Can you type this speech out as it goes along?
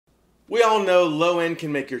We all know low end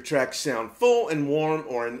can make your tracks sound full and warm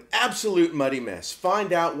or an absolute muddy mess.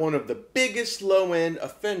 Find out one of the biggest low end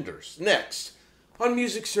offenders next on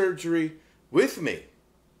Music Surgery with me,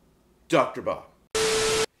 Dr. Bob.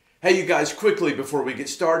 Hey you guys, quickly before we get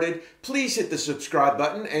started, please hit the subscribe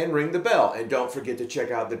button and ring the bell. And don't forget to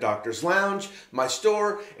check out the Doctor's Lounge, my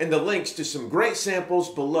store, and the links to some great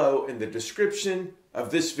samples below in the description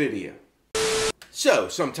of this video. So,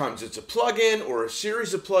 sometimes it's a plugin or a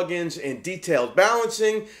series of plugins and detailed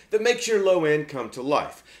balancing that makes your low end come to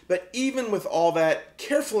life. But even with all that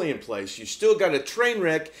carefully in place, you still got a train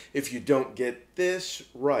wreck if you don't get this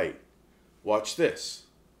right. Watch this.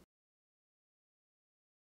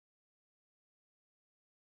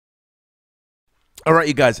 All right,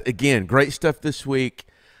 you guys, again, great stuff this week.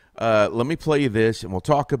 Let me play you this and we'll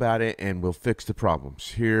talk about it and we'll fix the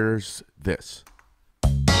problems. Here's this.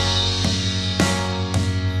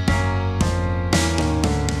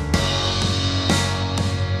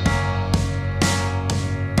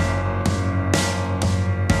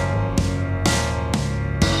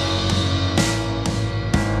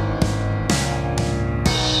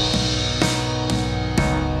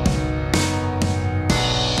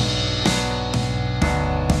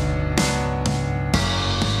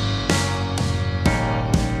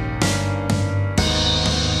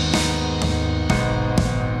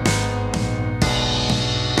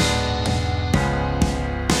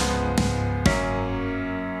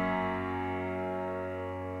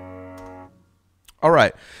 All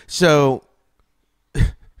right, so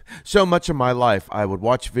much of my life I would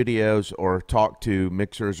watch videos or talk to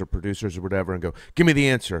mixers or producers or whatever and go, give me the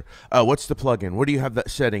answer. What's the plugin? Where do you have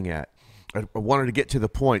that setting at? I wanted to get to the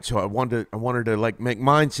point, so I wanted to like make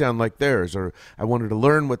mine sound like theirs, or I wanted to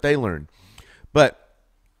learn what they learned. But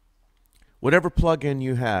whatever plugin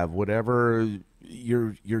you have, whatever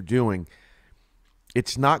you're doing,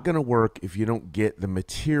 it's not going to work if you don't get the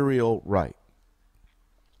material right.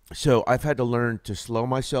 So I've had to learn to slow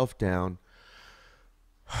myself down,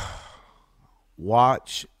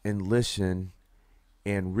 watch and listen,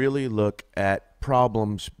 and really look at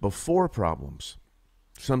problems before problems.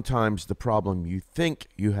 Sometimes the problem you think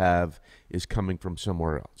you have is coming from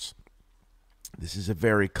somewhere else. This is a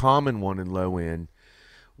very common one in low end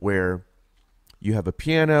where you have a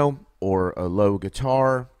piano or a low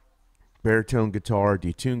guitar, baritone guitar,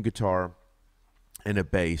 detuned guitar, and a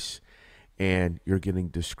bass. And you're getting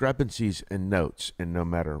discrepancies in notes. And no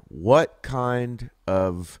matter what kind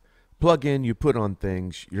of plug-in you put on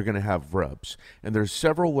things, you're going to have rubs. And there's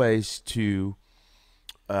several ways to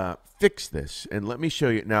fix this. And let me show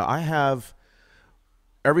you. Now, I have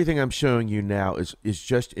everything I'm showing you now is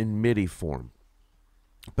just in MIDI form.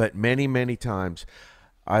 But many, many times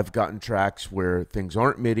I've gotten tracks where things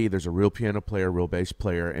aren't MIDI. There's a real piano player, real bass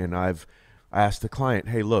player. And I've asked the client,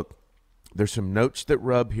 hey, look, there's some notes that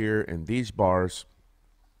rub here in these bars.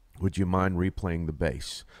 Would you mind replaying the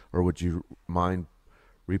bass? Or would you mind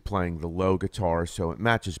replaying the low guitar so it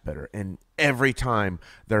matches better? And every time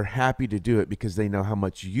they're happy to do it because they know how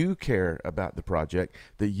much you care about the project,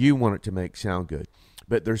 that you want it to make sound good.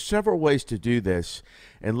 But there's several ways to do this,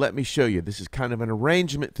 and let me show you. This is kind of an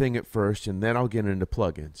arrangement thing at first, and then I'll get into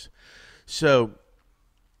plugins. So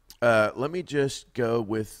let me just go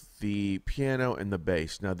with the piano and the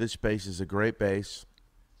bass. Now this bass is a great bass.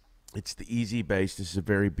 It's the easy bass. This is a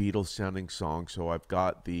very Beatles sounding song. So I've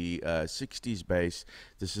got the 60s bass.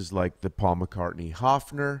 This is like the Paul McCartney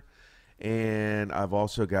Hofner. And I've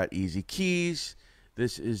also got easy keys.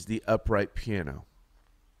 This is the upright piano.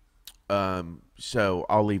 So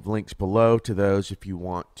I'll leave links below to those if you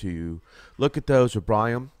want to look at those or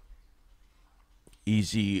buy them.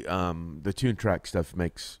 Easy, the tune track stuff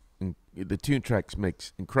makes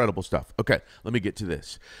incredible stuff. Okay, let me get to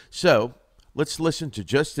this. So let's listen to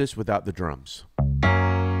just this without the drums.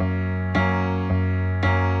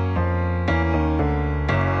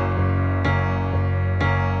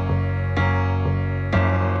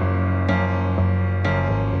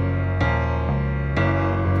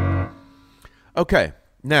 Okay,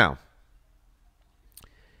 now,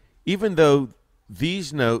 even though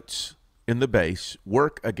these notes in the bass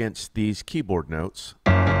work against these keyboard notes,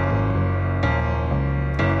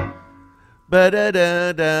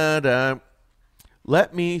 ba-da-da-da-da,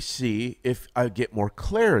 let me see if I get more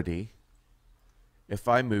clarity if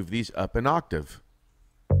I move these up an octave.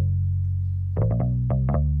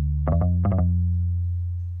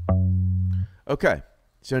 Okay,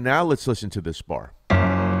 so now let's listen to this bar.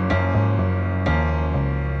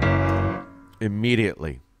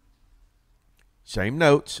 Immediately. Same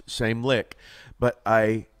notes, same lick, but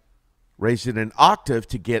I raised it an octave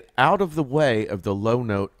to get out of the way of the low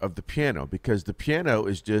note of the piano, because the piano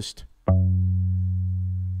is just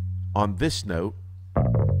on this note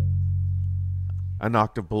an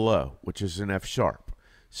octave below, which is an F sharp.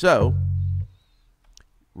 So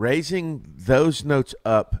raising those notes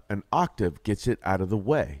up an octave gets it out of the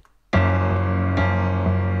way.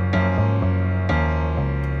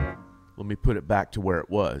 Let me put it back to where it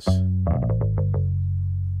was.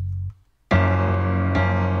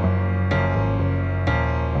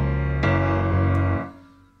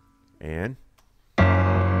 And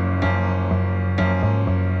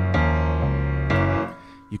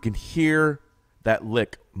you can hear that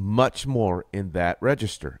lick much more in that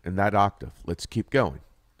register, in that octave. Let's keep going.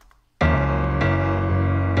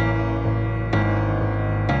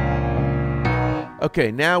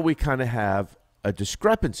 Okay, now we kind of have a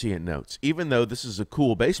discrepancy in notes. Even though this is a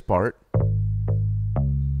cool bass part,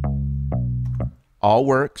 all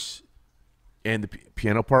works, and the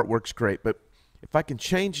piano part works great, but if I can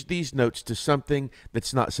change these notes to something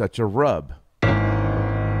that's not such a rub.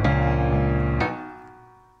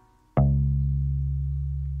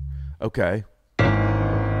 Okay.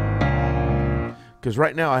 Because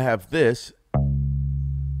right now I have this.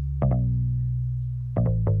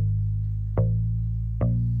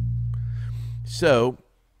 So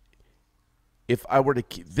if I were to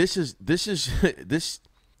keep this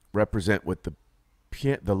represent what the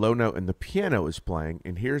low note in the piano is playing,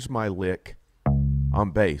 and here's my lick on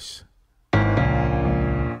bass.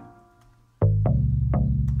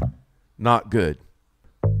 Not good.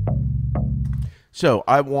 So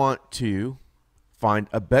I want to find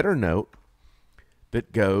a better note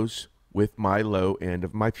that goes with my low end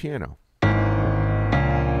of my piano.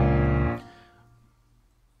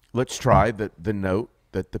 Let's try the note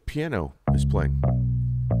that the piano is playing.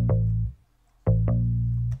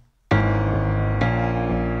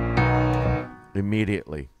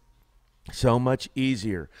 Immediately. So much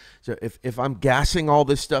easier. So if I'm gassing all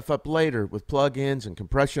this stuff up later with plugins and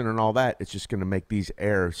compression and all that, it's just going to make these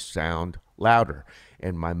airs sound louder,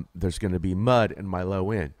 and there's going to be mud in my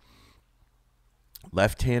low end.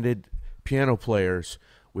 Left-handed piano players,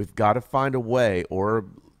 we've got to find a way, or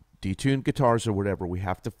detuned guitars or whatever, we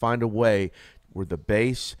have to find a way where the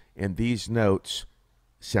bass and these notes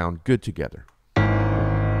sound good together.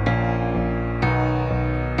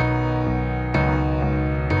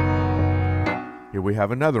 Here we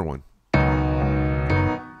have another one.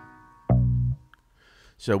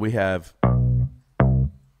 So we have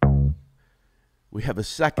a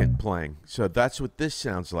second playing. So that's what this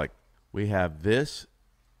sounds like. We have this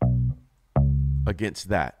against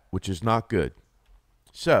that, which is not good.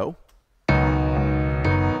 So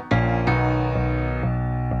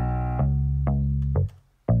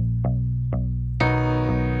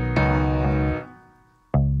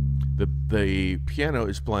the piano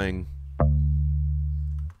is playing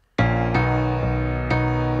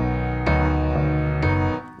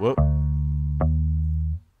whoop.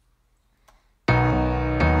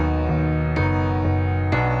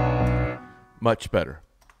 Much better.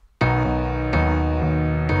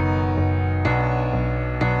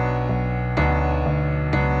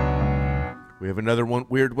 We have another one,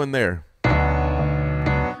 weird one there.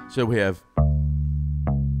 So we have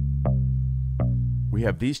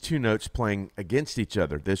these two notes playing against each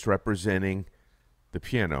other, this representing the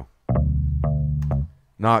piano.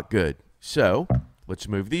 Not good. So let's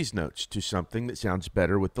move these notes to something that sounds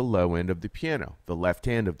better with the low end of the piano, the left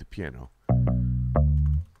hand of the piano.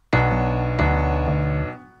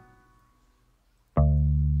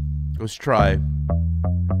 Let's try.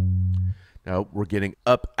 Now we're getting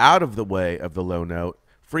up out of the way of the low note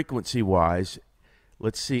frequency wise.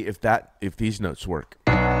 Let's see if these notes work.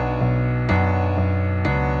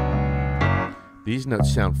 These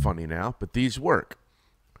notes sound funny now, but these work.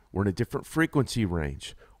 We're in a different frequency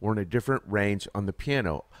range. We're in a different range on the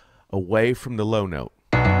piano, away from the low note.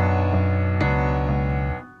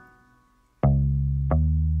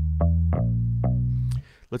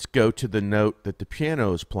 Let's go to the note that the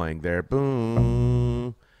piano is playing there.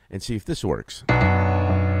 Boom. And see if this works.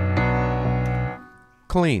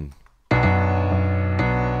 Clean.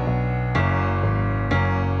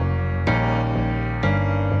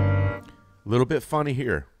 A little bit funny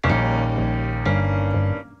here.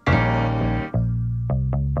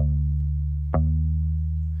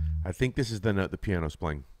 I think this is the note the piano's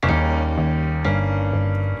playing.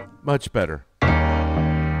 Much better.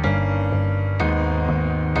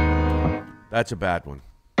 That's a bad one.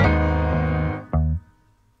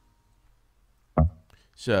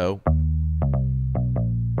 So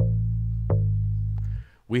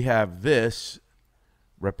we have this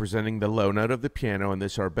representing the low note of the piano and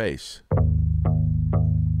this our bass.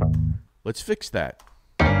 Let's fix that.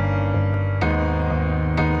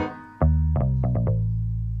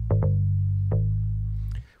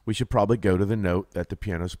 we should probably go to the note that the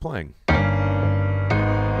piano's playing.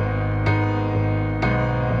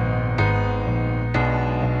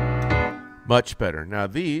 Much better. Now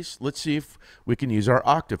these, let's see if we can use our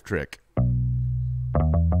octave trick.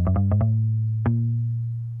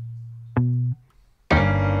 A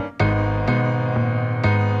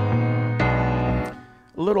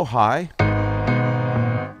little high.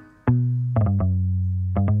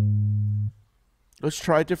 Let's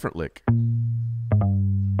try a different lick.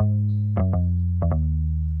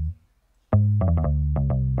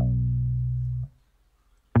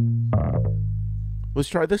 Let's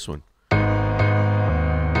try this one.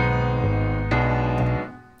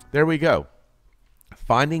 There we go.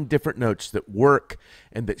 Finding different notes that work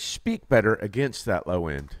and that speak better against that low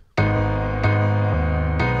end.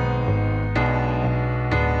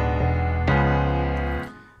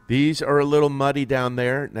 These are a little muddy down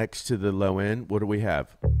there next to the low end. What do we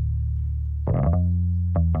have?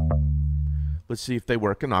 Let's see if they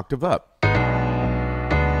work an octave up.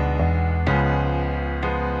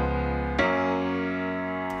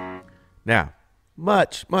 Now,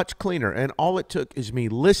 much cleaner. And all it took is me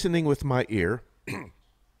listening with my ear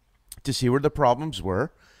to see where the problems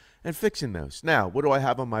were and fixing those. Now, what do I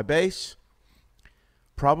have on my bass?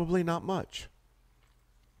 Probably not much.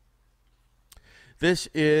 This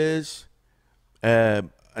is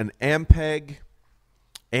an Ampeg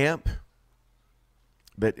amp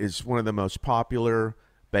that is one of the most popular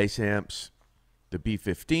bass amps, the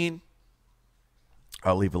B15.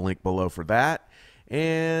 I'll leave a link below for that.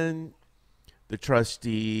 And the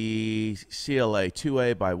trusty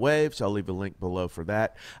CLA-2A by Waves. I'll leave a link below for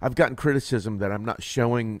that. I've gotten criticism that I'm not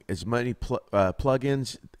showing as many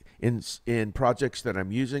plugins in projects that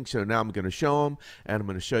I'm using, so now I'm going to show them, and I'm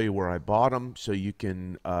going to show you where I bought them so you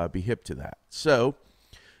can be hip to that. So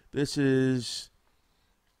this is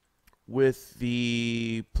with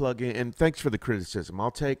the plugin, and thanks for the criticism. I'll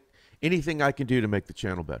take anything I can do to make the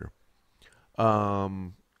channel better.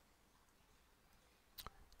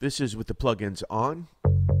 This is with the plugins on.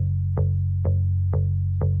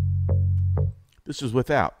 This is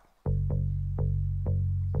without.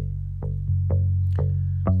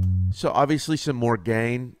 So obviously some more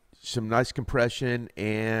gain, some nice compression,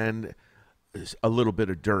 and a little bit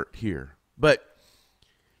of dirt here. But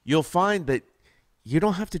you'll find that you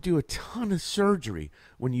don't have to do a ton of surgery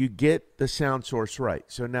when you get the sound source right.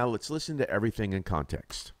 So now let's listen to everything in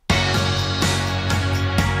context.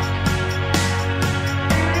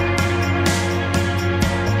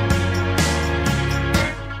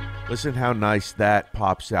 Listen how nice that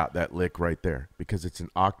pops out, that lick right there, because it's an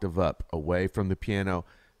octave up away from the piano.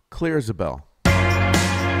 Clear as a bell.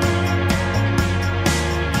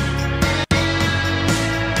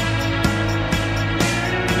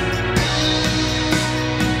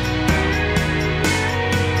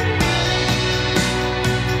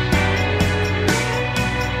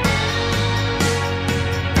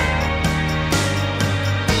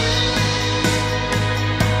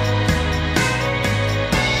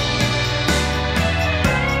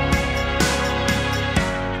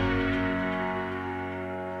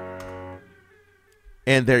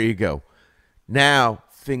 And there you go. Now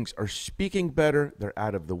things are speaking better. They're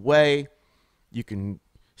out of the way. You can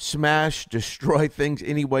smash, destroy things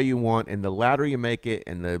any way you want. And the louder you make it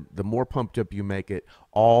and the more pumped up you make it,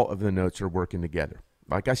 all of the notes are working together.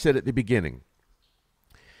 Like I said at the beginning,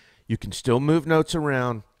 you can still move notes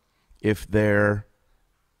around if they're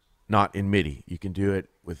not in MIDI. You can do it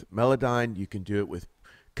with Melodyne. You can do it with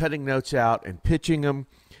cutting notes out and pitching them.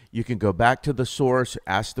 You can go back to the source,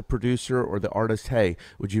 ask the producer or the artist, hey,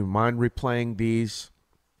 would you mind replaying these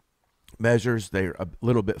measures? They're a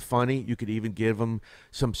little bit funny. You could even give them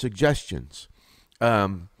some suggestions.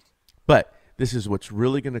 But this is what's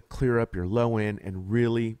really going to clear up your low end and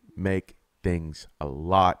really make things a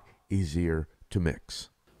lot easier to mix.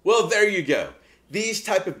 Well, there you go. These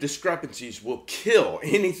type of discrepancies will kill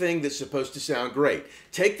anything that's supposed to sound great.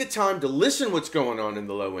 Take the time to listen what's going on in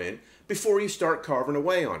the low end before you start carving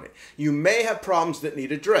away on it. You may have problems that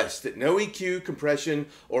need addressed that no EQ, compression,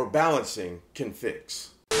 or balancing can fix.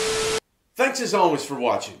 Thanks as always for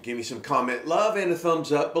watching. Give me some comment love and a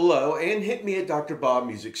thumbs up below, and hit me at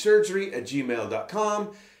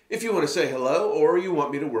drbobmusicsurgery@gmail.com if you want to say hello or you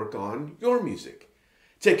want me to work on your music.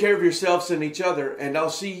 Take care of yourselves and each other, and I'll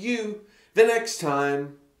see you the next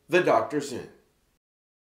time the doctor's in.